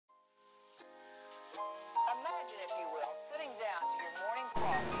Imagine, if you will, sitting down to your morning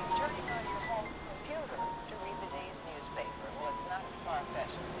coffee and turning on your home computer to read the day's newspaper. Well, it's not as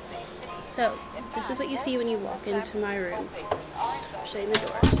far-fetched as it may seem. So, this is what you see when you walk into my room. I'll show you the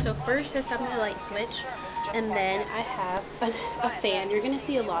door. So first I have my light switch, and then I have a fan. You're going to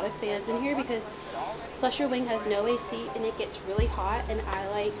see a lot of fans in here because Slusher Wing has no AC and it gets really hot, and I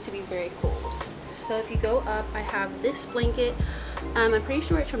like to be very cold. So if you go up, I have this blanket. I'm pretty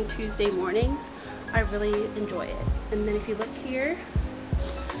sure it's from Tuesday mornings. I really enjoy it. And then if you look here,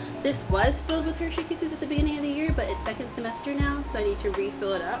 this was filled with Hershey Kisses at the beginning of the year, but it's second semester now, so I need to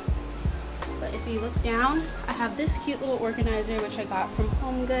refill it up. But if you look down, I have this cute little organizer which I got from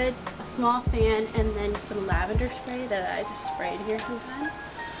Home Goods, a small fan, and then some lavender spray that I just spray in here sometimes.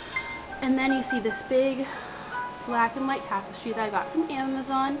 And then you see this big black and white tapestry that I got from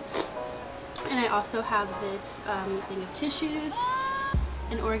Amazon. And I also have this thing of tissues,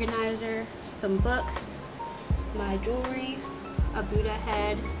 an organizer, some books, my jewelry, a Buddha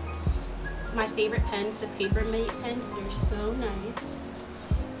head, my favorite pens, the Paper Mate pens, they're so nice,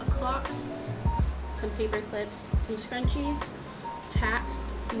 a clock, some paper clips, some scrunchies, tacks,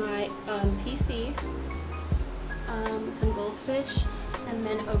 my PC, some goldfish, and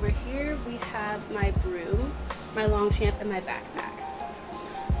then over here we have my broom, my Longchamp, and my backpack.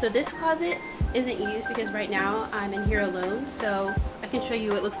 So this closet isn't used because right now I'm in here alone, so I can show you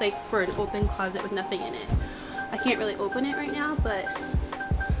what it looks like for an open closet with nothing in it. I can't really open it right now, but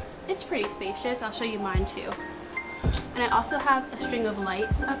it's pretty spacious. I'll show you mine too. And I also have a string of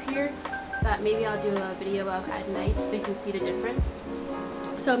lights up here that maybe I'll do a video of at night so you can see the difference.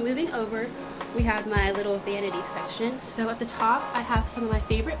 So moving over, we have my little vanity section. So at the top I have some of my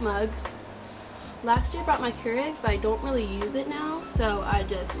favorite mugs. Last year I brought my Keurig, but I don't really use it now, so I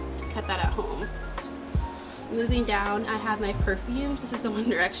just kept that at home. Moving down, I have my perfumes. This is the One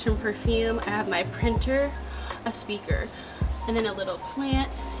Direction perfume. I have my printer, a speaker, and then a little plant,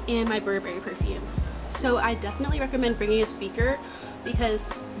 and my Burberry perfume. So I definitely recommend bringing a speaker because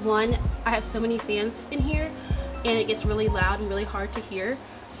one, I have so many fans in here and it gets really loud and really hard to hear.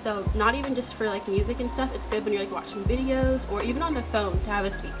 So not even just for like music and stuff, it's good when you're like watching videos or even on the phone to have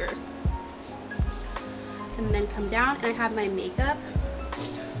a speaker. And then come down and I have my makeup.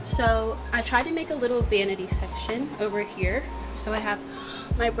 So I tried to make a little vanity section over here. So I have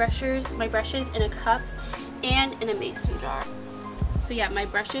my brushes in a cup and in a mason jar. So yeah, my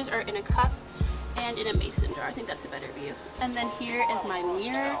brushes are in a cup and in a mason jar. I think that's a better view. And then here is my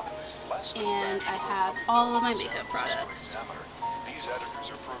mirror, and I have all of my makeup products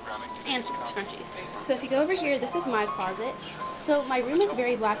and some scrunchies. So if you go over here, this is my closet. So my room is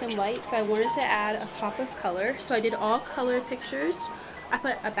very black and white, so I wanted to add a pop of color. So I did all color pictures. I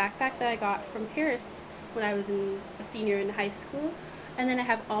put a backpack that I got from Paris when I was a senior in high school. And then I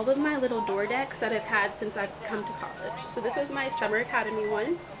have all of my little door decks that I've had since I've come to college. So this is my Summer Academy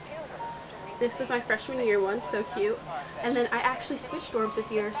one. This was my freshman year one, so cute. And then I actually switched dorms this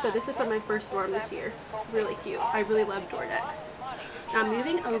year, so this is from my first dorm this year. Really cute. I really love door decks. Now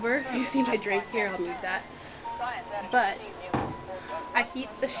moving over, you see my drink here, I'll move that. But I keep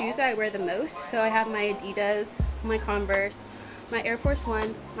the shoes that I wear the most, so I have my Adidas, my Converse, my Air Force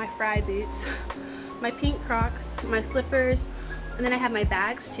One, my Fry boots, my pink Crocs, my slippers, and then I have my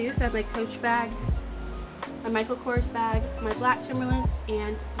bags too, so I have my Coach bag, my Michael Kors bag, my black Timberlands,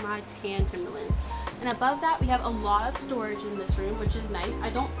 and my tan Timberlands. And above that we have a lot of storage in this room, which is nice.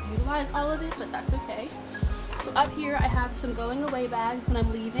 I don't utilize all of it, but that's okay. So up here I have some going away bags when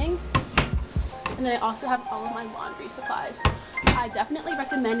I'm leaving, and then I also have all of my laundry supplies. I definitely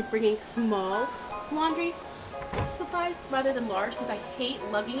recommend bringing small laundry supplies rather than large because I hate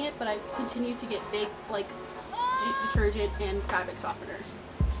lugging it, but I continue to get big like detergent and fabric softener.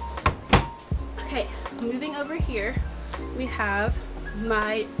 Okay, moving over here, we have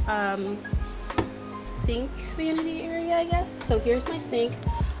my sink vanity area, I guess. So here's my sink.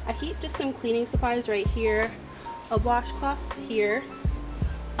 I keep just some cleaning supplies right here, a washcloth here,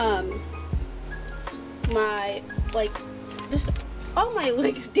 my like just all my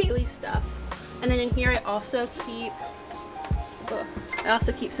like daily stuff, and then in here I also keep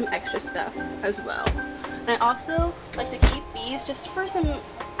some extra stuff as well. And I also like to keep these just for some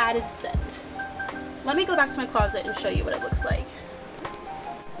added scent. Let me go back to my closet and show you what it looks like.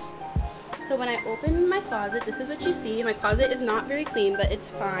 So when I open my closet, this is what you see. My closet is not very clean, but it's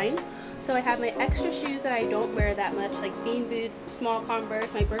fine. So I have my extra shoes that I don't wear that much, like bean boots, small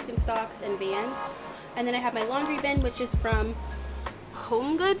Converse, my Birkenstocks, and Vans. And then I have my laundry bin, which is from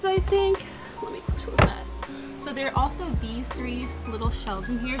Home Goods, I think. Let me close that. So there are also these three little shelves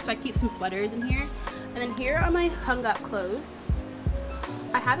in here, so I keep some sweaters in here. And then here are my hung up clothes.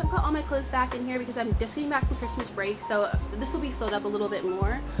 I haven't put all my clothes back in here because I'm just getting back from Christmas break, so this will be filled up a little bit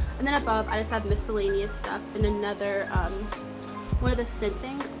more. And then above, I just have miscellaneous stuff and another, one of the scent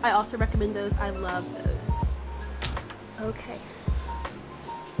things. I also recommend those. I love those. Okay.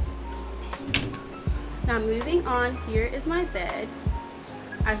 Now moving on, here is my bed.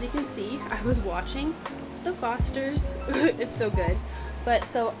 As you can see, I was watching the Fosters. It's so good. But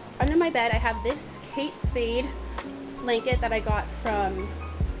so under my bed, I have this Kate Spade blanket that I got from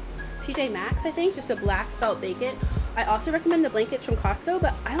TJ Maxx, I think, just a black felt blanket. I also recommend the blankets from Costco,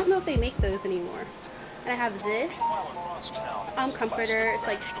 but I don't know if they make those anymore. And I have this comforter. It's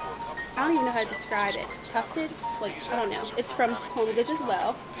like, I don't even know how to describe it. Tufted? Like, I don't know. It's from Home Goods as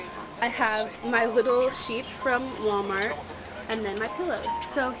well. I have my little sheep from Walmart, and then my pillows.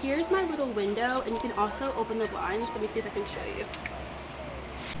 So here's my little window, and you can also open the blinds. Let me see if I can show you.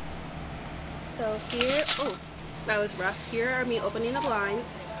 So here, oh, that was rough. Here are me opening the blinds.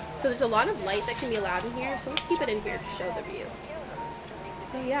 So there's a lot of light that can be allowed in here, so let's keep it in here to show the view.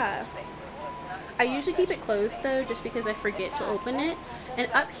 So yeah, I usually keep it closed though, just because I forget to open it.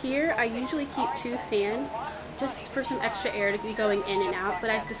 And up here, I usually keep 2 fans, just for some extra air to be going in and out, but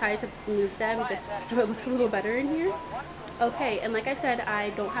I decided to move them just so it looks a little better in here. Okay, and like I said,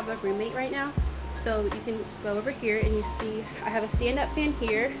 I don't have a roommate right now, so you can go over here and you see I have a stand-up fan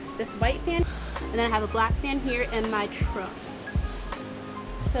here, this white fan, and then I have a black fan here in my trunk.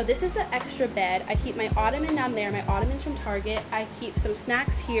 So this is the extra bed. I keep my ottoman down there. My ottoman's from Target. I keep some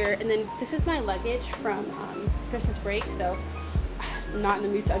snacks here, and then this is my luggage from Christmas break, so I'm not in the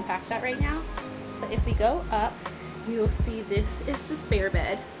mood to unpack that right now. But if we go up, you'll see this is the spare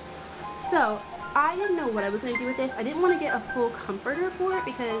bed. So I didn't know what I was going to do with this. I didn't want to get a full comforter for it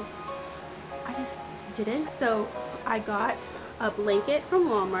because I just didn't. So I got a blanket from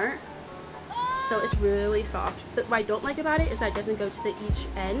Walmart. So it's really soft. But what I don't like about it is that it doesn't go to the each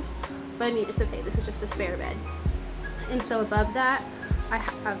end. But I mean, it's okay. This is just a spare bed. And so above that, I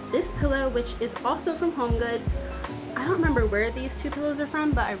have this pillow, which is also from Home Goods. I don't remember where these 2 pillows are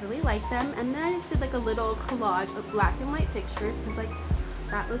from, but I really like them. And then I just did like a little collage of black and white pictures because like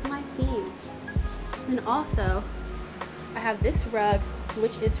that was my theme. And also, I have this rug,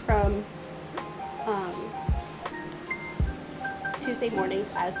 which is from Tuesday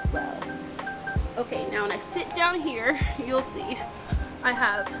mornings as well. Okay, now when I sit down here, you'll see I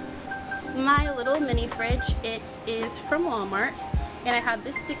have my little mini fridge. It is from Walmart, and I have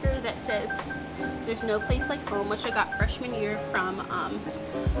this sticker that says there's no place like home, which I got freshman year from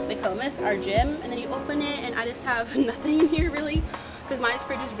McComas, our gym. And then you open it, and I just have nothing in here really, because my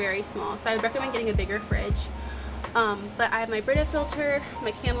fridge is very small, so I would recommend getting a bigger fridge. But I have my Brita filter,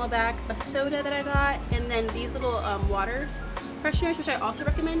 my Camelback, a soda that I got, and then these little water fresheners, which I also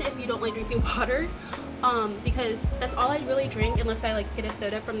recommend if you don't like drinking water, because that's all I really drink unless I like get a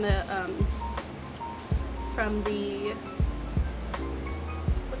soda from the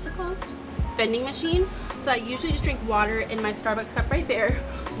what's it called? Vending machine. So I usually just drink water in my Starbucks cup right there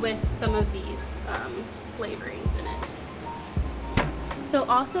with some of these flavorings in it. So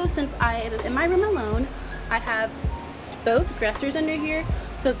also, since I am in my room alone, I have both dressers under here.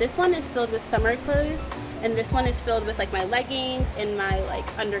 So this one is filled with summer clothes, and this one is filled with like my leggings and my like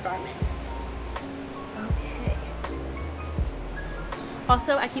undergarments. Okay.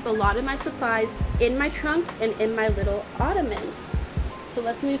 Also, I keep a lot of my supplies in my trunk and in my little ottoman. So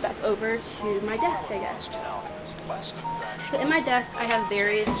let's move back over to my desk, I guess. So in my desk, I have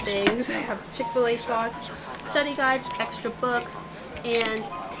various things. I have Chick-fil-A sauce, study guides, extra books, and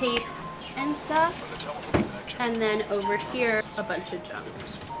tape and stuff. And then over here, a bunch of junk.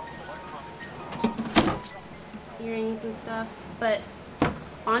 Earrings and stuff. But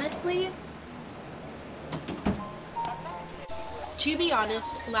honestly, to be honest,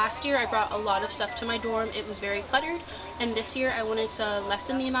 last year I brought a lot of stuff to my dorm. It was very cluttered, and this year I wanted to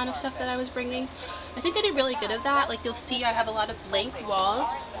lessen the amount of stuff that I was bringing. I think I did really good of that. Like, you'll see I have a lot of blank walls,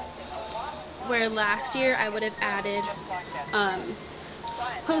 where last year I would have added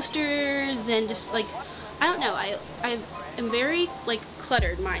posters and just like, I don't know, I am very like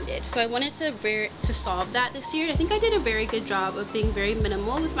cluttered minded, so I wanted to solve that this year. I think I did a very good job of being very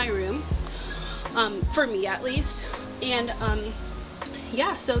minimal with my room, for me at least. And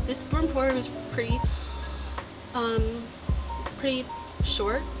yeah, so this dorm tour was pretty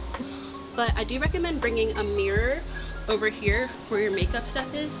short, but I do recommend bringing a mirror over here where your makeup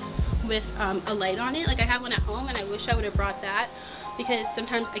stuff is, with a light on it. Like, I have one at home, and I wish I would have brought that, because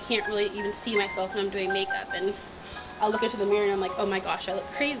sometimes I can't really even see myself when I'm doing makeup, and I'll look into the mirror and I'm like, oh my gosh, I look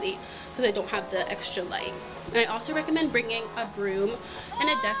crazy, because I don't have the extra light. And I also recommend bringing a broom and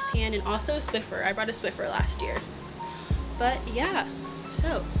a dustpan, and also a Swiffer. I brought a Swiffer last year. But yeah,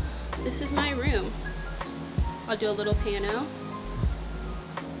 So, this is my room. I'll do a little pano,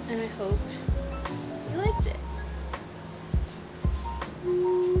 and I hope you liked it.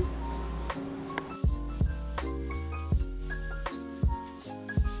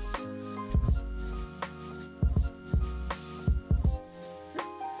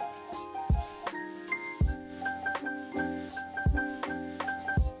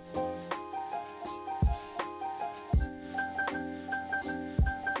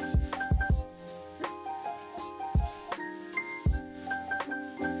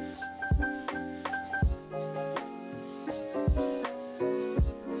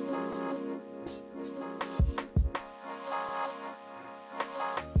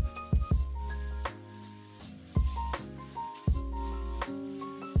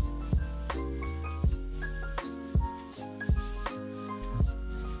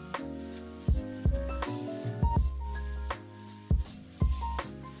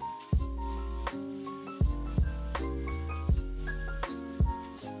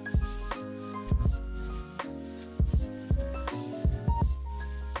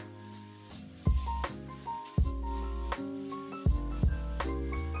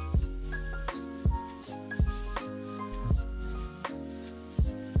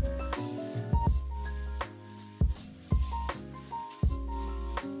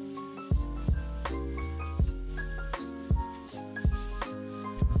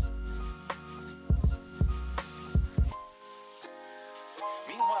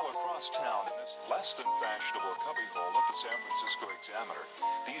 Town in this less than fashionable cubbyhole of the San Francisco Examiner,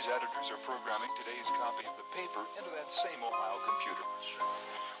 these editors are programming today's copy of the paper into that same Ohio computer.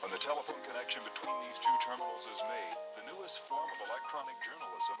 When the telephone connection between these two terminals is made, the newest form of electronic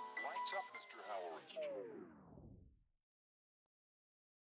journalism lights up Mr. Howard.